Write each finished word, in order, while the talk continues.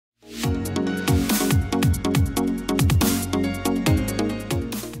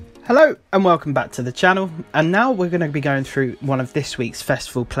Hello and welcome back to the channel, and now we're going to be going through one of this week's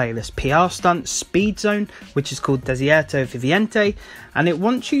festival playlist PR Stunt Speed Zone, which is called Desierto Viviente, and it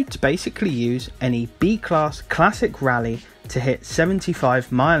wants you to basically use any B-class classic rally to hit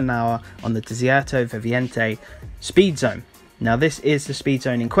 75 mile an hour on the Desierto Viviente speed zone. Now this is the speed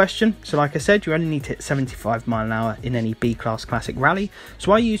zone in question, so like I said, you only need to hit 75 mile an hour in any B-class classic rally.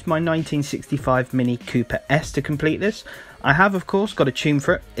 So I used my 1965 Mini Cooper S to complete this. I have of course got a tune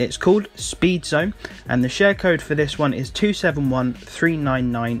for it. It's called Speed Zone, and the share code for this one is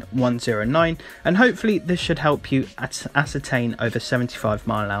 271399109, and hopefully this should help you ascertain over 75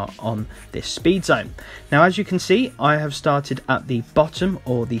 mile an hour on this speed zone. Now as you can see, I have started at the bottom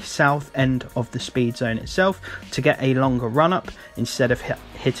or the south end of the speed zone itself to get a longer run up instead of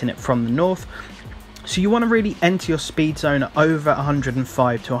hitting it from the north. So you want to really enter your speed zone at over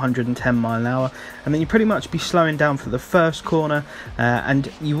 105 to 110 mile an hour, and then you pretty much be slowing down for the first corner,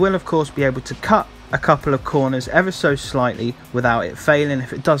 and you will of course be able to cut a couple of corners ever so slightly without it failing.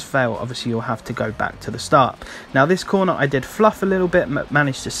 If it does fail, obviously you'll have to go back to the start. Now this corner I did fluff a little bit,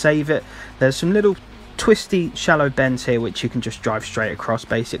 managed to save it. There's some little twisty shallow bends here which you can just drive straight across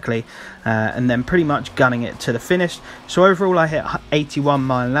basically, and then pretty much gunning it to the finish. So overall I hit 81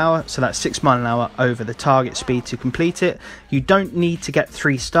 mile an hour, so that's 6 mile an hour over the target speed to complete it. You don't need to get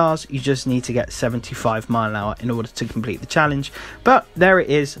 3 stars, you just need to get 75 mile an hour in order to complete the challenge. But there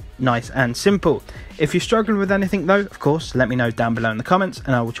it is, nice and simple. If you're struggling with anything though, of course let me know down below in the comments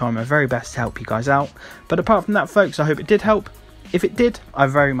and I will try my very best to help you guys out. But apart from that folks, I hope it did help. If it did, I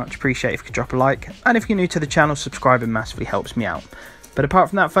very much appreciate if you could drop a like, and if you're new to the channel, subscribing massively helps me out. But apart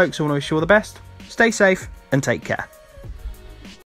from that folks, I want to wish you all the best, stay safe and take care.